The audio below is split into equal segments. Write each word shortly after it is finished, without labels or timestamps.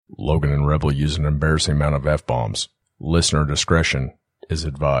Logan and Rebel use an embarrassing amount of F-bombs. Listener discretion is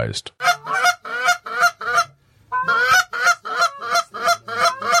advised.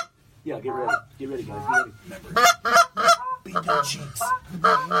 Yeah, get ready. Get ready, guys. Get ready. Remember. Beat those cheeks.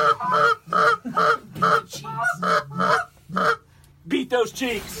 Beat those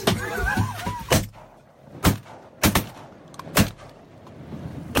cheeks.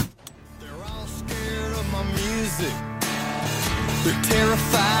 They're all scared of my music. They're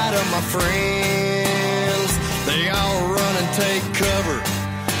terrified of my friends. They all run and take cover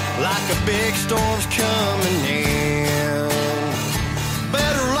like a big storm's coming in.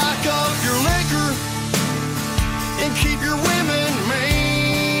 Better lock up your liquor and keep your women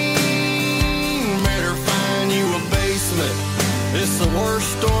mean. Better find you a basement. It's the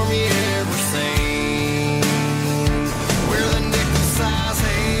worst storm you ever seen. We're the nickel-sized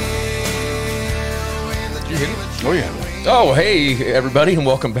hell and the damage. Oh, yeah. Oh, hey, everybody, and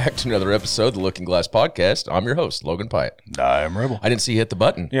welcome back to another episode of the Looking Glass Podcast. I'm your host, Logan Pyatt. I'm Rebel. I didn't see you hit the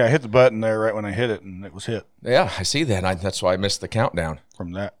button. Yeah, I hit the button there right when I hit it, and it was hit Yeah, I see that. That's why I missed the countdown.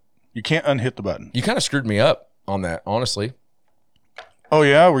 from that. You can't unhit the button. You kind of screwed me up on that, honestly. Oh,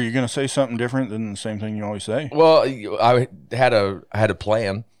 yeah? Were you going to say something different than the same thing you always say? Well, I had a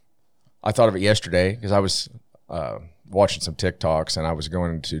plan. I thought of it yesterday because I was watching some TikToks, and I was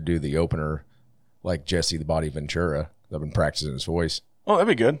going to do the opener like Jesse the Body Ventura. I've been practicing his voice. Oh, that'd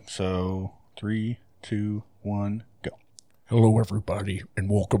be good. So, 3, 2, 1, go. Hello, everybody, and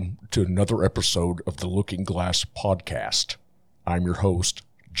welcome to another episode of the Looking Glass Podcast. I'm your host,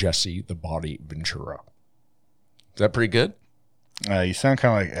 Jesse the Body Ventura. Is that pretty good? You sound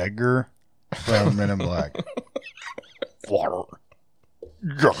kind of like Edgar from Men in Black. Water.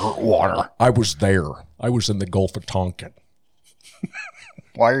 Water. I was there. I was in the Gulf of Tonkin.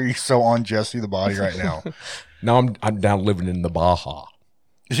 Why are you so on Jesse the Body right now? Now I'm down living in the Baja.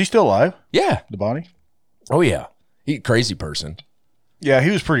 Is he still alive, Yeah. the Body? Oh, yeah. He crazy person. Yeah,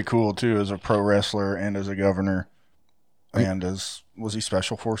 he was pretty cool, too, as a pro wrestler and as a governor. And as, was he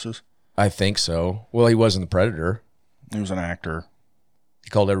Special Forces? I think so. Well, he wasn't the Predator. He was an actor. He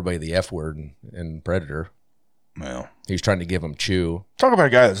called everybody the F word in Predator. Well, He was trying to give them chew. talk about a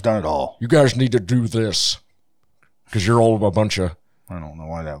guy that's done it all. You guys need to do this because you're all a bunch of I don't know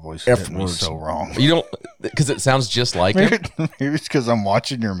why that voice F hit me words. so wrong. You don't, because it sounds just like him. Maybe it's because I'm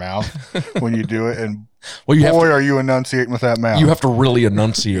watching your mouth when you do it, and well, you have boy, are you enunciating with that mouth. you have to really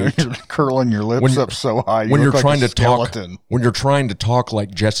enunciate You're curling your lips When- up so high. You when you're look like trying a to talk. skeleton. When you're trying to talk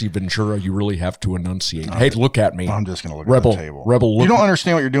like Jesse Ventura, you really have to enunciate. Hey, look at me, I'm just going to look Rebel. at the table. Rebel, look. You don't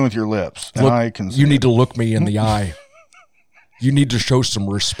understand what you're doing with your lips, and Look, I can see you need it. to look me in the eye. You need to show some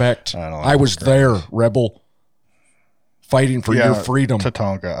respect. I don't I was there, Rebel, fighting for your freedom.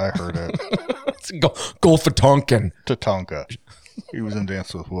 Tatanka, I heard it. Gulf of Tonkin. Tatanka. He was in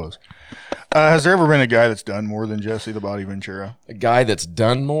Dance with Wolves. Has there ever been a guy that's done more than Jesse the Body Ventura? A guy that's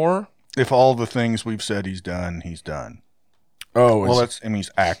done more. If all the things we've said he's done, he's done. Oh, Well,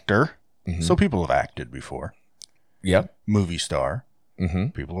 he's actor. So people have acted before. yep. Movie star. Mm-hmm.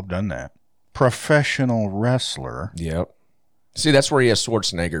 People have done that. Professional wrestler. Yep. See, that's where he has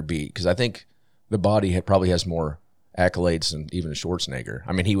Schwarzenegger beat, because I think the Body probably has more accolades than even Schwarzenegger.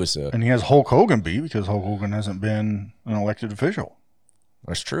 I mean, he was a. And he has Hulk Hogan beat because Hulk Hogan hasn't been an elected official.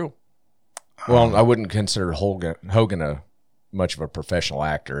 That's true. Well, I wouldn't consider Hogan a much of a professional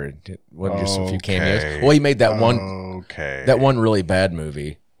actor. It wasn't just a few cameos. Okay. Well, he made that Okay. one really bad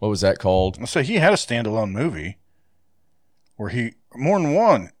movie. What was that called? Let's say he had a standalone movie where he more than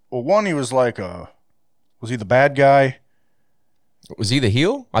one. Well, one he was like was he the bad guy? Was he the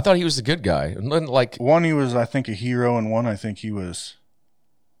heel? I thought he was the good guy. And then, like, One he was, I think, a hero, and one I think he was.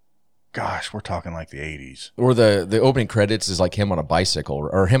 Gosh, we're talking like the 80s. or the opening credits is like him on a bicycle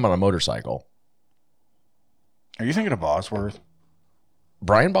or him on a motorcycle. Are you thinking of Bosworth?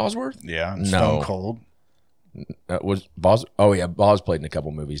 Brian Bosworth? Yeah, and No. Stone Cold. Was Bos? Oh yeah, Bos played in a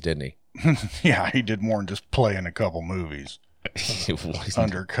couple movies, didn't he? Yeah, he did more than just play in a couple movies.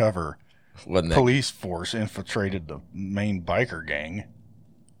 Undercover Wasn't that? police force infiltrated the main biker gang.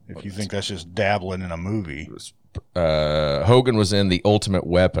 If you think that's just dabbling in a movie, Hogan was in The Ultimate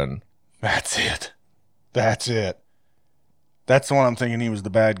Weapon. that's it. That's it. That's the one I'm thinking he was the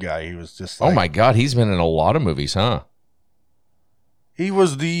bad guy. He was just like, Oh my God, he's been in a lot of movies, huh? he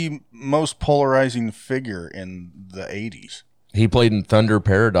was the most polarizing figure in the 80s. He played in Thunder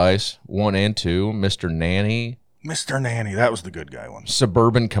Paradise 1 and 2, Mr. Nanny, Mr. Nanny, that was the good guy one.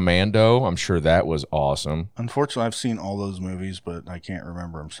 Suburban Commando. I'm sure that was awesome. Unfortunately, I've seen all those movies, but I can't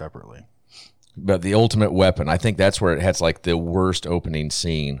remember them separately. But The Ultimate Weapon, I think that's where it has like the worst opening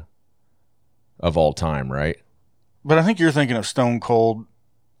scene of all time, right? But I think you're thinking of Stone Cold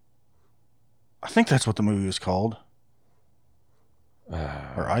I think that's what the movie was called.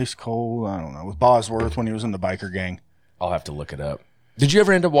 Or Ice Cold, I don't know. With Bosworth when he was in the biker gang. I'll have to look it up. Did you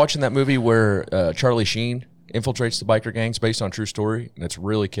ever end up watching that movie where Charlie Sheen infiltrates the biker gangs based on true story? And it's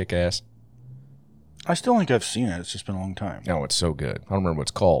really kick-ass. I still think I've seen it. It's just been a long time. No, it's so good. I don't remember what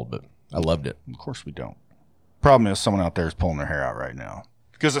it's called, but I loved it. Of course we don't. Problem is, someone out there is pulling their hair out right now.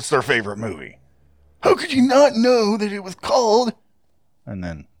 Because it's their favorite movie. How could you not know that it was called? And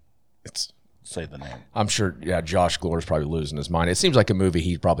then It's. say the name. I'm sure, Josh Glor's probably losing his mind. It seems like a movie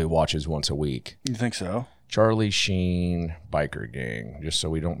he probably watches once a week. You think so? Charlie Sheen, biker gang, just so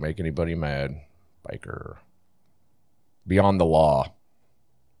we don't make anybody mad. Biker. Beyond the Law.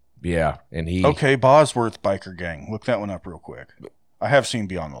 Yeah, and he... Okay, Bosworth biker gang. Look that one up real quick. I have seen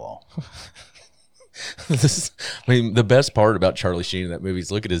Beyond the Law. The best part about Charlie Sheen in that movie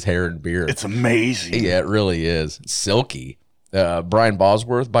is look at his hair and beard. It's amazing. Yeah, it really is. It's silky. Brian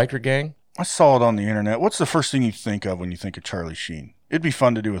Bosworth, biker gang. I saw it on the internet. What's the first thing you think of when you think of Charlie Sheen? It'd be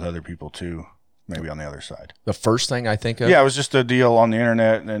fun to do with other people too. Maybe on the other side. The first thing I think of? Yeah, it was just a deal on the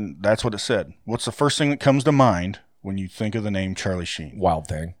internet, and that's what it said. What's the first thing that comes to mind when you think of the name Charlie Sheen? Wild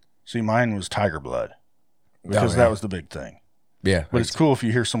Thing. See, mine was Tiger Blood. Because that was the big thing. Yeah. But it's cool if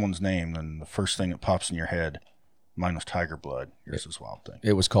you hear someone's name, then the first thing that pops in your head, mine was Tiger Blood. Yours is Wild Thing.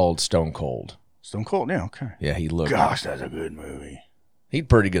 It was called Stone Cold. Stone Cold, yeah, okay. Yeah, he looked... Gosh, that's a good movie. He's a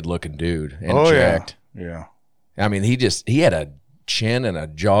pretty good looking dude. And Oh, jacked. yeah. I mean, he had a chin and a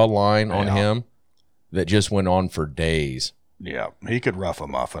jawline on him that just went on for days. Yeah, he could rough a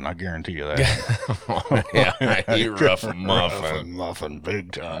muffin. I guarantee you that. Yeah, he rough a Rough a muffin. muffin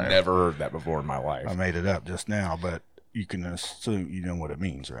big time. Never heard that before in my life. I made it up just now, but you can assume you know what it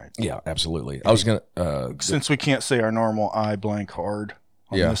means, right? Yeah, absolutely. I was going to... Since we can't say our normal I blank hard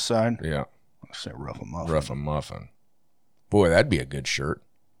on this side, yeah, I'll say rough a muffin. rough a muffin. Boy, that'd be a good shirt.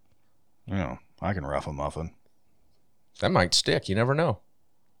 Yeah, I can rough a muffin. That might stick. You never know.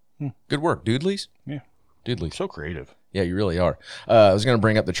 Good work, Doodleys. Yeah. Doodleys. So creative. Yeah, you really are. I was going to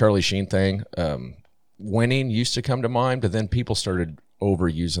bring up the Charlie Sheen thing. Winning used to come to mind, but then people started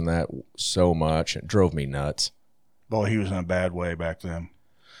overusing that so much. It drove me nuts. Boy, he was in a bad way back then.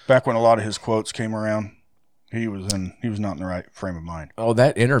 Back when a lot of his quotes came around, he was not in the right frame of mind. Oh,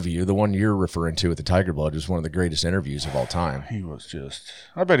 that interview, the one you're referring to with the Tiger Blood, was one of the greatest interviews of all time. He was just,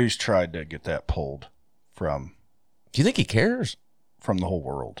 I bet he's tried to get that pulled from Do you think he cares? the whole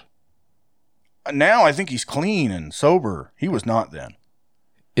world. Now I think he's clean and sober. He was not then.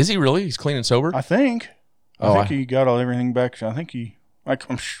 Is he really? He's clean and sober? I think. He got everything back. I think he,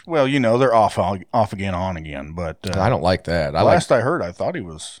 well, they're off again, on again. But I don't like that. Last I heard, I thought he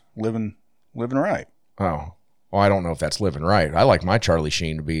was living right. Oh, well, I don't know if that's living right. I like my Charlie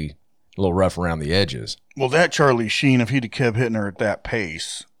Sheen to be a little rough around the edges. Well, that Charlie Sheen, if he'd have kept hitting her at that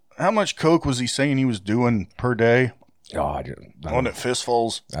pace, how much coke was he saying he was doing per day? Oh, On it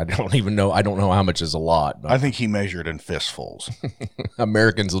fistfuls? I don't even know. I don't know how much is a lot. But I think he measured in fistfuls.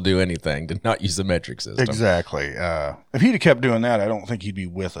 Americans will do anything to not use the metric system. Exactly. If he'd have kept doing that, I don't think he'd be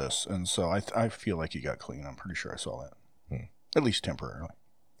with us. And so I feel like he got clean. I'm pretty sure I saw that. At least temporarily.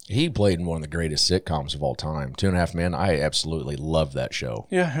 He played in one of the greatest sitcoms of all time, 2.5 Men. I absolutely loved that show.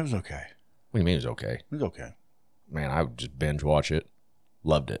 Yeah, it was okay. What do you mean it was okay? It was okay. Man, I would just binge watch it.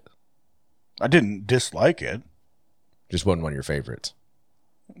 Loved it. I didn't dislike it. Just wasn't one of your favorites.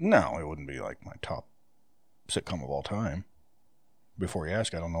 No, it wouldn't be like my top sitcom of all time. Before you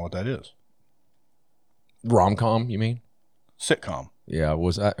ask, I don't know what that is. Rom-com, you mean? Sitcom. Yeah,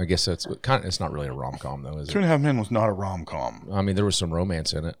 I guess that's kind of, it's not really a rom-com though, is it? 2.5 Men was not a rom-com. I mean, there was some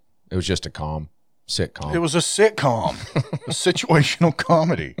romance in it. It was just a sitcom. It was a sitcom. A situational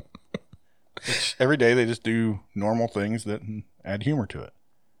comedy. Every day they just do normal things that add humor to it.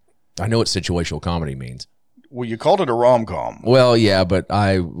 I know what situational comedy means. Well, you called it a rom-com. Well, yeah, but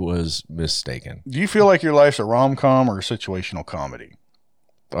I was mistaken. Do you feel like your life's a rom-com or a situational comedy?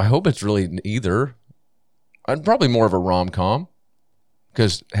 I hope it's really either. I'm probably more of a rom-com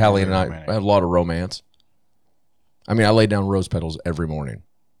because Hallie and I have a lot of romance. I mean, I lay down rose petals every morning.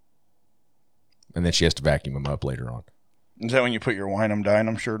 And then she has to vacuum them up later on. Is that when you put your wine 'em dine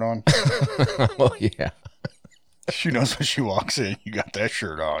 'em shirt on? Well, yeah. She knows when she walks in, you got that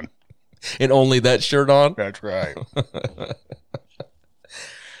shirt on. And only that shirt on? That's right.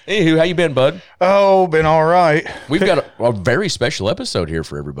 Anywho, how you been, bud? Oh, been all right. We've got a very special episode here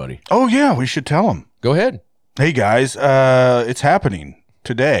for everybody. Oh, yeah, we should tell them. Go ahead. Hey, guys, it's happening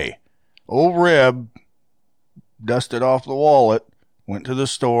today. Old Reb dusted off the wallet, went to the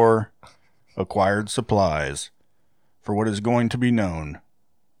store, acquired supplies for what is going to be known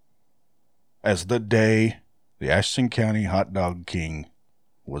as the day the Ashton County Hot Dog King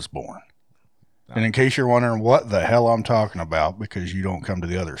was born. And in case you're wondering what the hell I'm talking about because you don't come to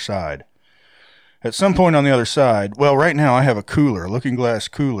the other side, at some point on the other side, well, right now I have a cooler, Looking Glass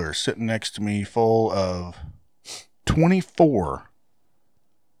cooler, sitting next to me full of 24,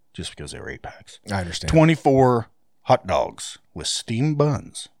 just because they were 8-packs. I understand. 24 hot dogs with steamed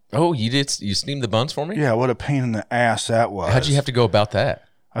buns. Oh, you steamed the buns for me? Yeah, what a pain in the ass that was. How'd you have to go about that?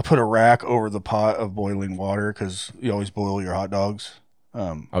 I put a rack over the pot of boiling water because you always boil your hot dogs.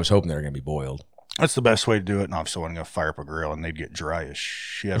 I was hoping they were going to be boiled. That's the best way to do it. And obviously, I wasn't going to fire up a grill, and they'd get dry as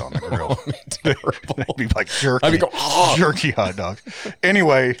shit on the grill. They'd be like jerky, jerky hot dogs.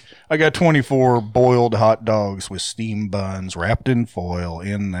 Anyway, I got 24 boiled hot dogs with steamed buns wrapped in foil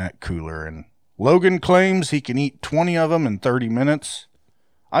in that cooler. And Logan claims he can eat 20 of them in 30 minutes.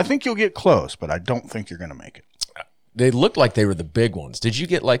 I think you'll get close, but I don't think you're going to make it. They looked like they were the big ones. Did you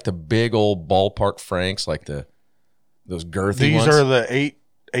get like the big old ballpark Franks, like those girthy ones? These are the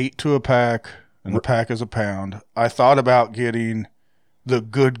eight to a pack. And the pack is a pound. I thought about getting the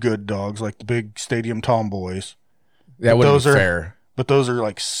good dogs, like the big Stadium Tomboys. That wouldn't be fair. But those are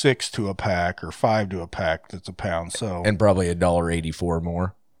like 6 to a pack or 5 to a pack. That's a pound. So and probably $1.84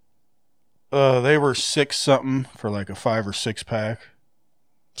 more. They were 6 something for like a 5 or 6 pack.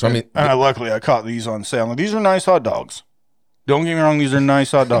 So I mean, and luckily I caught these on sale. Now, these are nice hot dogs. Don't get me wrong; these are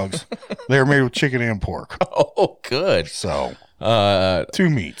nice hot dogs. They're made with chicken and pork. Oh, good. So. 2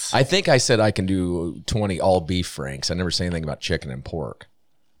 meats. I think I said I can do 20 all beef Franks. I never said anything about chicken and pork.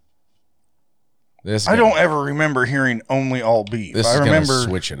 I don't ever remember hearing only all beef. This I is remember gonna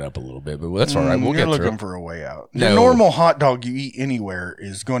switch it up a little bit, but that's all right. We'll you're get through. looking for a way out. No. The normal hot dog you eat anywhere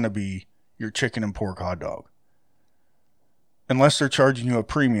is going to be your chicken and pork hot dog, unless they're charging you a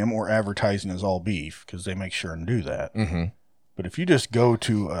premium or advertising as all beef, because they make sure and do that. Mm-hmm. But if you just go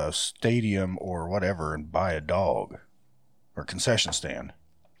to a stadium or whatever and buy a dog. Or concession stand,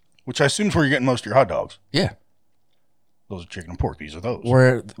 which I assume is where you're getting most of your hot dogs. Yeah, those are chicken and pork. These are those.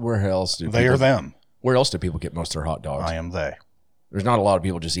 Where else do they people, are them? Where else do people get most of their hot dogs? I am they. There's not a lot of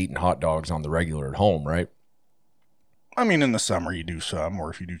people just eating hot dogs on the regular at home, right? I mean, in the summer you do some, or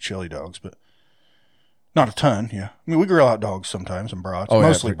if you do chili dogs, but not a ton. Yeah, I mean we grill hot dogs sometimes and brats,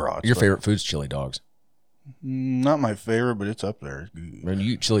 mostly brats. Your favorite food's chili dogs? Not my favorite, but it's up there. I mean,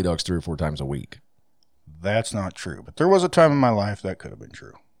 you eat chili dogs 3 or 4 times a week. That's not true, but there was a time in my life that could have been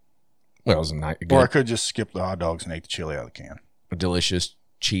true. Well, it was a night. Or I could just skip the hot dogs and ate the chili out of the can. A delicious,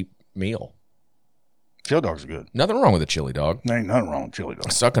 cheap meal. Chili dogs are good. Nothing wrong with a chili dog. There ain't nothing wrong with chili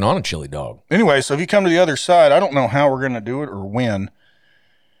dogs. Sucking on a chili dog. Anyway, so if you come to the other side, I don't know how we're going to do it or when,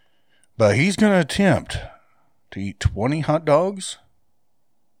 but he's going to attempt to eat 20 hot dogs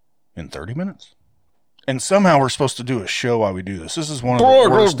in 30 minutes. And somehow we're supposed to do a show while we do this. This is one of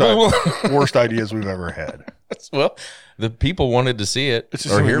the worst ideas we've ever had. Well, the people wanted to see it It's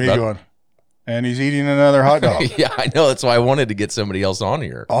just or hear me about going, and he's eating another hot dog. Yeah, I know. That's why I wanted to get somebody else on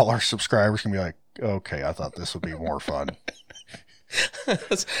here. All our subscribers can be like, okay, I thought this would be more fun.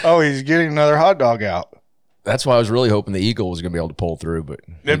 Oh, he's getting another hot dog out. That's why I was really hoping the Eagle was going to be able to pull through. But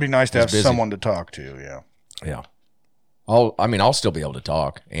it'd be nice to have busy. someone to talk to. Yeah. Yeah. I'll still be able to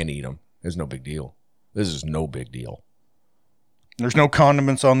talk and eat them. It's no big deal. This is no big deal. There's no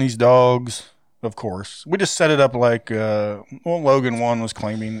condiments on these dogs, of course. We just set it up like, Logan 1 was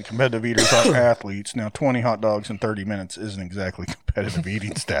claiming competitive eaters aren't athletes. Now, 20 hot dogs in 30 minutes isn't exactly competitive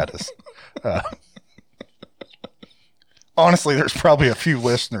eating status. Honestly, there's probably a few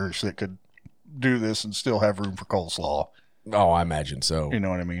listeners that could do this and still have room for coleslaw. Oh, I imagine so. You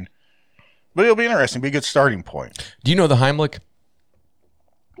know what I mean? But it'll be interesting. Be a good starting point. Do you know the Heimlich?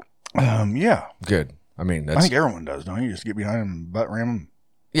 Yeah. Good. I mean, I think everyone does, don't you? You just get behind them and butt ram them.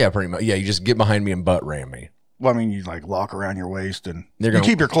 Yeah, pretty much. Yeah, you just get behind me and butt ram me. Well, I mean, you like lock around your waist and you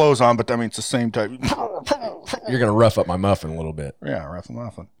keep your clothes on, but I mean, it's the same type. You're going to rough up my muffin a little bit. Yeah, rough a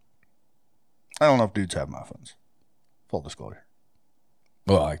muffin. I don't know if dudes have muffins. Full disclosure.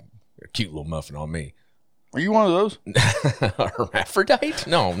 Well, a cute little muffin on me. Are you one of those? Hermaphrodite?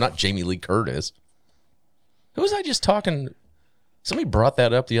 No, not Jamie Lee Curtis. Who was I just talking? Somebody brought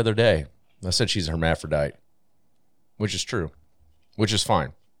that up the other day. I said she's a hermaphrodite, which is true, which is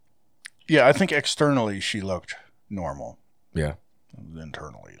fine. Yeah, I think externally she looked normal. Yeah.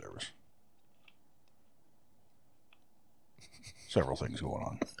 Internally, there was several things going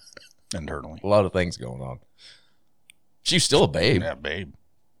on internally. A lot of things going on. She's still a babe. Yeah, babe.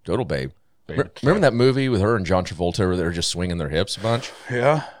 Total babe. Remember that movie with her and John Travolta where they're just swinging their hips a bunch?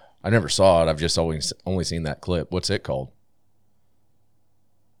 Yeah. I never saw it. I've just only seen that clip. What's it called?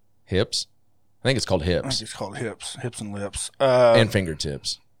 Hips? I think it's called I think Hips. it's called hips. Hips and lips. And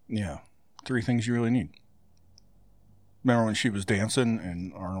fingertips. Yeah. 3 things you really need. Remember when she was dancing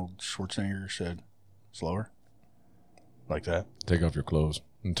and Arnold Schwarzenegger said, slower? Like that? Take off your clothes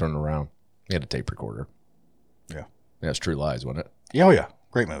and turn around. He had a tape recorder. Yeah. Yeah, it's True Lies, wasn't it? Yeah, oh yeah.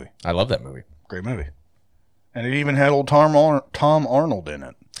 Great movie. I love that movie. Great movie. And it even had old Tom Arnold in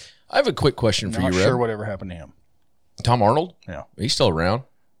it. I have a quick question for Not you, Reb. sure whatever happened to him. Tom Arnold? Yeah. He's still around.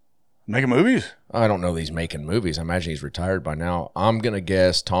 Making movies? I don't know that he's making movies. I imagine he's retired by now. I'm going to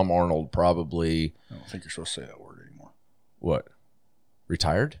guess Tom Arnold probably... I don't think you're supposed to say that word anymore. What?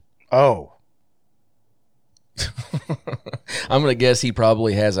 Retired? Oh. I'm going to guess he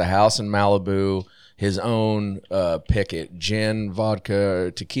probably has a house in Malibu, his own Pickett gin,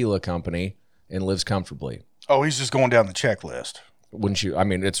 vodka, tequila company, and lives comfortably. Oh, he's just going down the checklist. Wouldn't you? I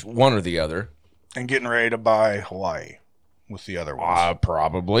mean, it's one or the other. And getting ready to buy Hawaii with the other ones.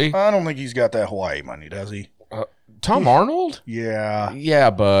 Probably. I don't think he's got that Hawaii money, does he? Tom Arnold? Yeah. Yeah,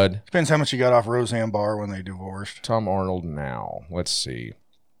 bud. Depends how much he got off Roseanne Barr when they divorced. Tom Arnold now. Let's see.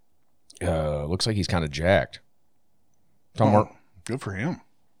 Looks like he's kind of jacked. Good for him.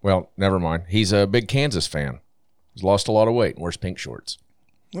 Well, never mind. He's a big Kansas fan. He's lost a lot of weight and wears pink shorts.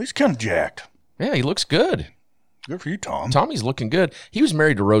 Well, he's kind of jacked. Yeah, he looks good. Good for you, Tom. Tommy's looking good. He was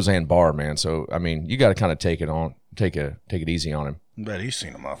married to Roseanne Barr, man. So, I mean, you got to kind of take it easy on him. I bet he's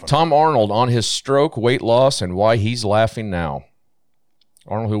seen a muffin. Tom Arnold on his stroke, weight loss, and why he's laughing now.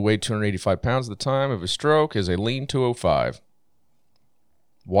 Arnold, who weighed 285 pounds at the time of his stroke, is a lean 205.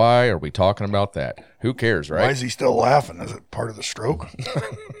 Why are we talking about that? Who cares, right? Why is he still laughing? Is it part of the stroke?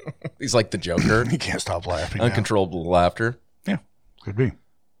 He's like the Joker. He can't stop laughing. Uncontrollable laughter. Yeah, could be.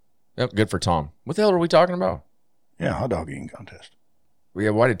 Yep, good for Tom. What the hell are we talking about? Yeah, hot dog eating contest. Yeah,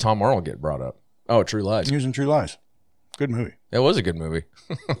 why did Tom Arnold get brought up? Oh, True Lies. He was in True Lies. Good movie. That was a good movie.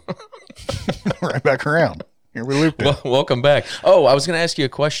 Right back around. Here we looped it. Well, welcome back. Oh, I was going to ask you a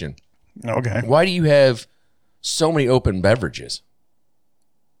question. Okay. Why do you have so many open beverages?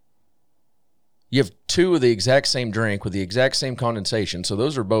 You have two of the exact same drink with the exact same condensation, so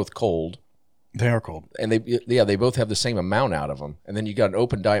those are both cold. They are cold. And they both have the same amount out of them. And then you got an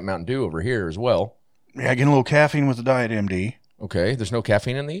open Diet Mountain Dew over here as well. Yeah, getting a little caffeine with the Diet MD. Okay, there's no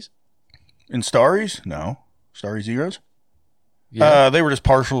caffeine in these? In Starries? No. Starry Zeros? Yeah. They were just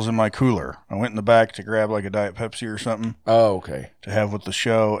partials in my cooler. I went in the back to grab like a Diet Pepsi or something Oh, okay. to have with the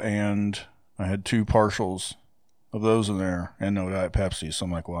show, and I had two partials of those in there and no Diet Pepsi. So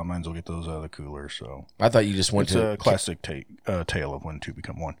I'm like, well, I might as well get those out of the cooler. So I thought you just went it's to a classic tale of when two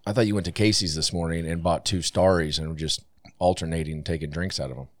become one. I thought you went to Casey's this morning and bought two Starries and were just alternating and taking drinks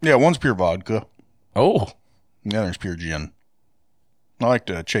out of them. Yeah, one's pure vodka. Oh, And the other's pure gin. I like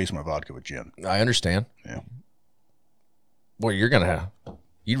to chase my vodka with gin. I understand. Yeah. Boy,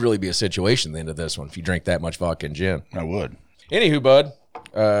 you'd really be a situation at the end of this one if you drank that much vodka and gin. I would. Anywho, bud,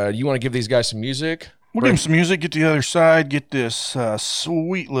 you want to give these guys some music? We'll give them some music, get to the other side, get this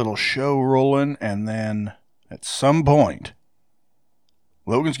sweet little show rolling, and then at some point,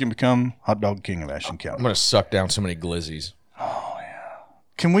 Logan's going to become Hot Dog King of Ashton I'm County. going to suck down so many glizzies.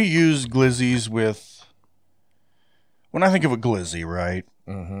 Can we use glizzies with... When I think of a glizzy, right?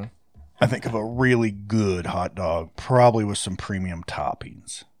 Mm-hmm. I think of a really good hot dog, probably with some premium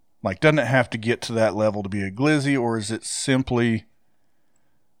toppings. Like, doesn't it have to get to that level to be a glizzy, or is it simply...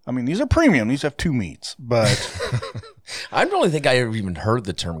 I mean, these are premium. These have two meats, but... I don't really think I ever even heard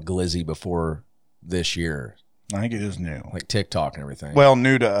the term glizzy before this year, I think it is new. like TikTok and everything. Well,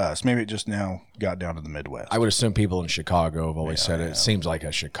 new to us. Maybe it just now got down to the Midwest. I would assume people in Chicago have always said it. It seems like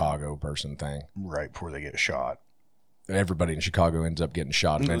a Chicago person thing. Right before they get shot. Everybody in Chicago ends up getting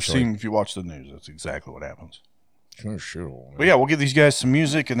shot It eventually. seems, if you watch the news, that's exactly what happens. Sure. But yeah, we'll give these guys some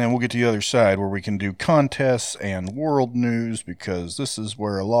music, and then we'll get to the other side where we can do contests and world news, because this is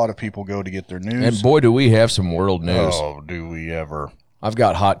where a lot of people go to get their news. And boy, do we have some world news. Oh, do we ever. I've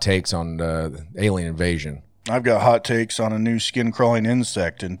got hot takes on the alien invasion. I've got hot takes on a new skin-crawling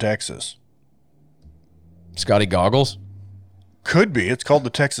insect in Texas. Scotty Goggles? Could be. It's called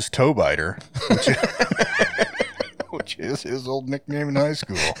the Texas Toe Biter, which is his old nickname in high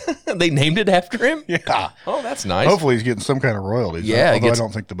school. They named it after him? Yeah. Oh, that's nice. Hopefully he's getting some kind of royalties. Yeah, he although gets- I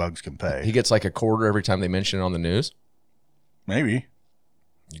don't think the bugs can pay. He gets like a quarter every time they mention it on the news. Maybe.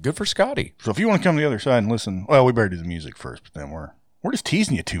 Good for Scotty. So if you want to come to the other side and listen, well, we better do the music first, but then we're just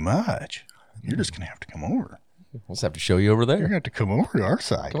teasing you too much. You're just going to have to come over. We'll just have to show you over You're there. going to have to come over to our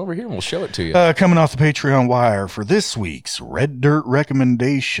side. Come over here and we'll show it to you. Coming off the Patreon wire for this week's Red Dirt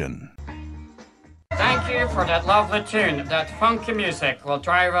recommendation. Thank you for that lovely tune. That funky music will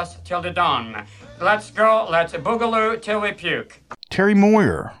drive us till the dawn. Let's go, let's boogaloo till we puke. Terry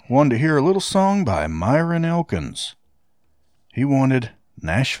Moyer wanted to hear a little song by Myron Elkins. He wanted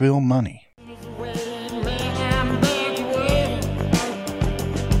Nashville Money.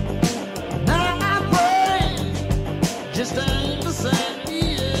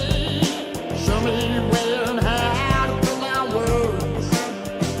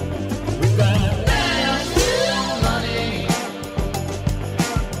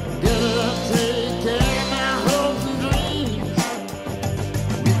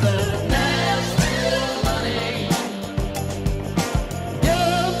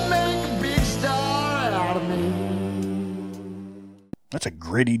 That's a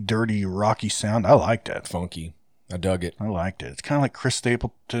gritty, dirty, rocky sound. I liked it. Funky. I dug it. I liked it. It's kind of like Chris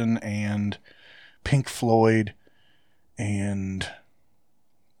Stapleton and Pink Floyd, and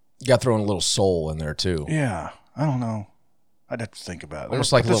You got to throw in a little soul in there too. yeah, I don't know. I'd have to think about it.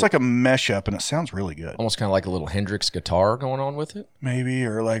 Almost like it's like a mesh up, and it sounds really good. Almost kind of like a little Hendrix guitar going on with it. Maybe,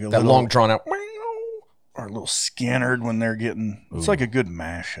 or like a That little, long drawn out. or a little Skinnered when they're getting. It's like a good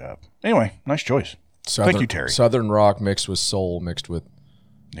mashup. Anyway, nice choice. Southern, Thank you, Terry. Southern rock mixed with soul mixed with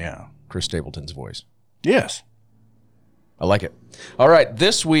Yeah. Chris Stapleton's voice. Yes. I like it. All right,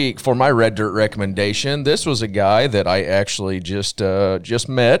 this week for my Red Dirt recommendation, this was a guy that I actually just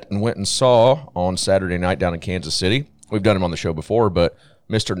met and went and saw on Saturday night down in Kansas City. We've done him on the show before, but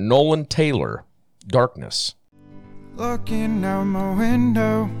Mr. Nolan Taylor, Darkness. Looking out my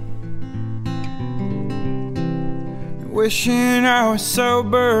window, wishing I was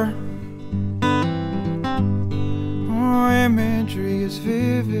sober. Oh, imagery is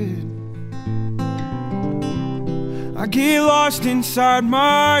vivid. I get lost inside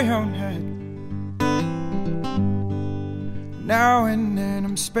my own head. Now and then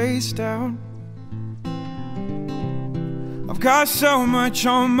I'm spaced out. I've got so much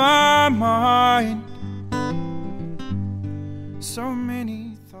on my mind. So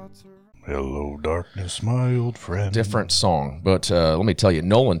many thoughts are... Hello, darkness, my old friend. Different song, but let me tell you,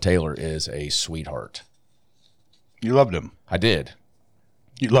 Nolan Taylor is a sweetheart. You loved him. I did.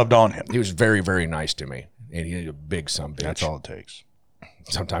 You loved on him. He was very, very nice to me, and he's a big sumbitch. That's all it takes.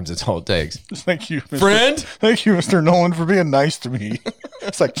 Sometimes it's all it takes. Thank you, Mr. Friend? Thank you, Mr. Nolan, for being nice to me.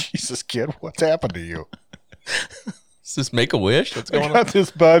 It's like, Jesus, kid, what's happened to you? Is this Make-A-Wish? What's I going on? got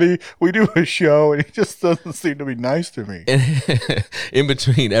this buddy. We do a show, and he just doesn't seem to be nice to me. In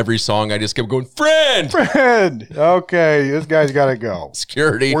between every song, I just kept going, friend! Friend! Okay, this guy's got to go.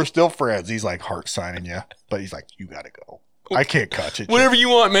 Security. We're still friends. He's like heart signing you, but he's like, you got to go. I can't cut you. Whatever you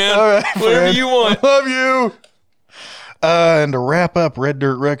want, man. All right, Whatever friend. you want. I love you. And to wrap up Red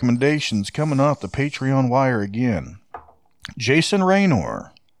Dirt recommendations, coming off the Patreon wire again, Jason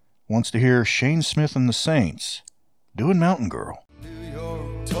Raynor wants to hear Shane Smith and the Saints doing Mountain Girl. New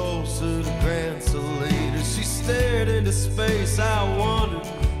York, Tulsa, to Grand Salina. She stared into space. I wondered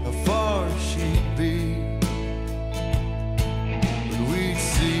how far she'd be. But we'd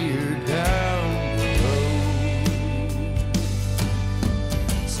see her down the road.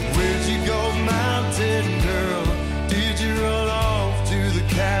 So where'd you go, mountain girl? Did you run off to the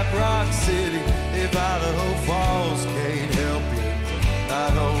Cap Rock City? If Idaho Falls can't help you, I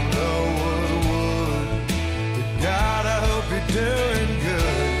don't know what would. God, I hope you're doing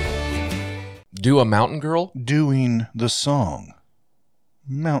good. Do a Mountain Girl? Doing the song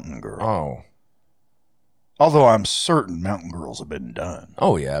Mountain Girl. Oh. Although I'm certain Mountain Girls have been done.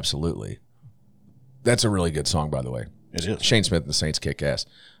 Oh, yeah, absolutely. That's a really good song, by the way. It is. Shane Smith and the Saints kick ass.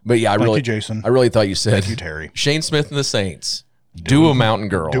 But yeah, Thank you, Jason. I really thought you said Thank you, Terry. Shane Smith and the Saints. Do a Mountain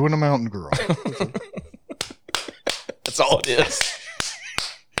Girl. Doing a Mountain Girl. That's all it is.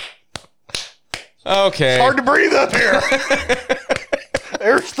 Okay. Hard to breathe up here.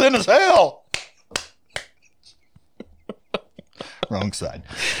 Air's thin as hell. Wrong side.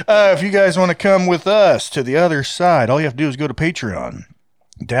 If you guys want to come with us to the other side, all you have to do is go to Patreon,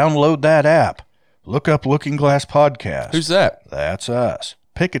 download that app, look up Looking Glass Podcast. Who's that? That's us.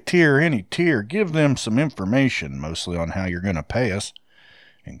 Pick a tier, any tier, give them some information, mostly on how you're going to pay us,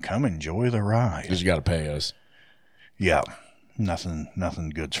 and come enjoy the ride. Because you got to pay us. Yeah, nothing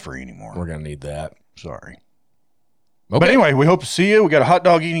good's free anymore. We're going to need that. Sorry. Okay. But anyway, we hope to see you. We got a hot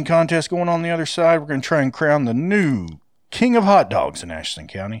dog eating contest going on the other side. We're going to try and crown the new king of hot dogs in Ashland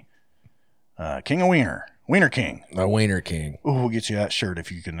County. King of Wiener. Wiener King. The Wiener King. Ooh, we'll get you that shirt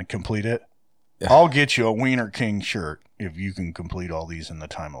if you can complete it. I'll get you a Wiener King shirt if you can complete all these in the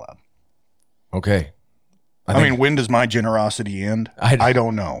time allowed. Okay. I mean, when does my generosity end? I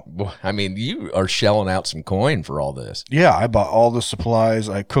don't know. Well, I mean, you are shelling out some coin for all this. Yeah, I bought all the supplies.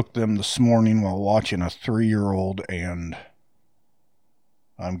 I cooked them this morning while watching a 3-year-old, and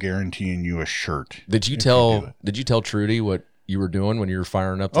I'm guaranteeing you a shirt. Did you if tell do it. Did you tell Trudy what you were doing when you were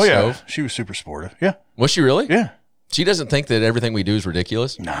firing up the Oh, stove? yeah. She was super supportive. Yeah. Was she really? Yeah. She doesn't think that everything we do is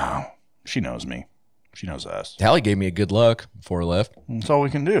ridiculous? No, she knows me. She knows us. Hallie gave me a good luck before I left. That's all we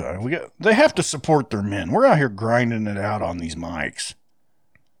can do. They have to support their men. We're out here grinding it out on these mics,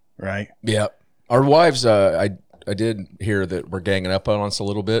 right? Yeah. Our wives, I did hear that we're ganging up on us a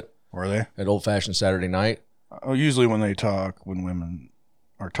little bit Were they? at Old Fashioned Saturday Night. Usually when they talk, when women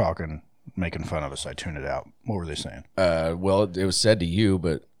are talking, making fun of us, I tune it out. What were they saying? Well, it was said to you,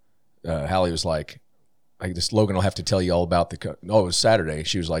 but Hallie was like, like this, Logan will have to tell you all about it was Saturday.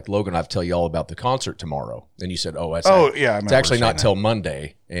 She was like, Logan, I have to tell you all about the concert tomorrow. And you said, yeah, I it's remember actually not saying till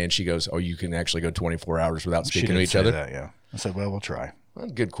Monday. And she goes, you can actually go 24 hours without She speaking to did each say other. that, yeah. I said, well, we'll try. Well,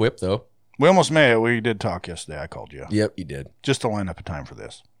 good quip though. We almost made it. We did talk yesterday. I called you. Yep, you did. Just to line up a time for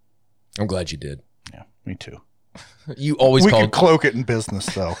this. I'm glad you did. Yeah, me too. You always We call. could cloak it in business,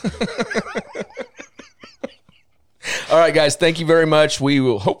 though. All right, guys. Thank you very much. We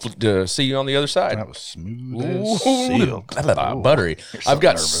will hope to see you on the other side. That was smooth as silk. Buttery. so I've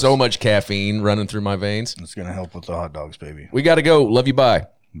got nervous. so much caffeine running through my veins. It's going to help with the hot dogs, baby. We got to go. Love you. Bye.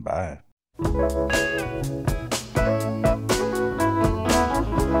 Bye.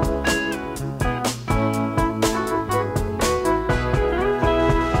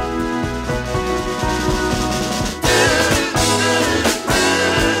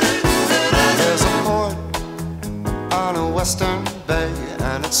 There's a port on a western bay,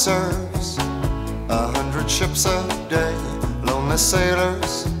 and it serves 100 ships a day. Lonely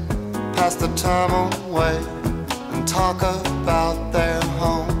sailors pass the time away and talk about their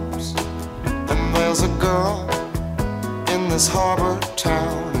homes. And there's a girl in this harbor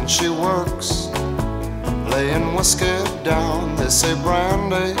town, and she works laying whiskey down. They say,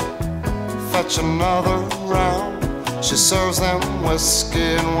 Brandy, fetch another round. She serves them whiskey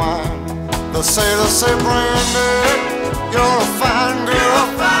and wine. The sailors say, Brandy, you're a fine girl.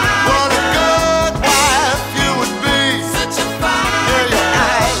 What a good wife you would be. Yeah, your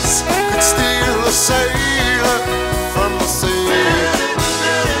eyes could steal a sailor from the sea.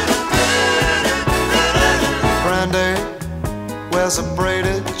 Brandy wears a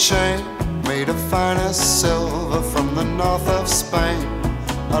braided chain made of finest silver from the north of Spain.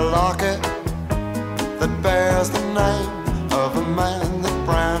 A locket that bears the name of a man that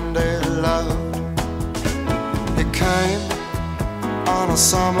Brandy loved. He came on a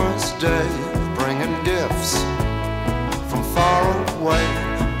summer's day, bringing gifts from far away,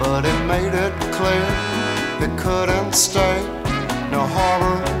 but he made it clear he couldn't stay. No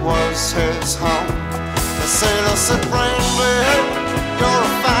harbor was his home. The sailor said, Brandy, you're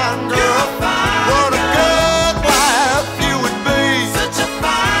a fine girl. What a good wife you would be.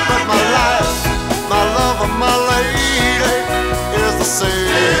 But my life, my love, and my lady is the sea.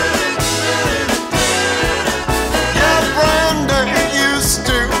 Yeah, Brandy used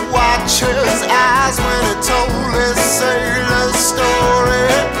to watch his eyes when he told his sailor story.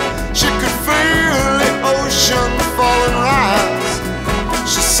 She could feel the ocean fall and rise.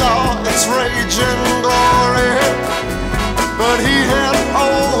 She saw its raging glory. But he had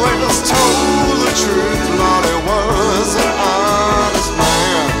always told the truth. Lord, he was an honest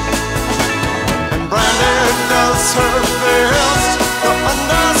man. And Brandy does her best to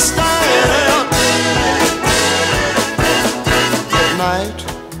understand. At night,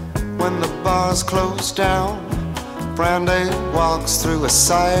 when the bars close down, Brandy walks through a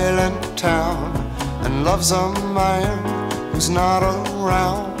silent town and loves a man who's not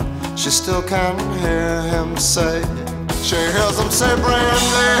around. She still can hear him say, she hears him say,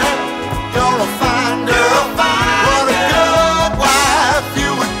 Brandy, you're a fine girl.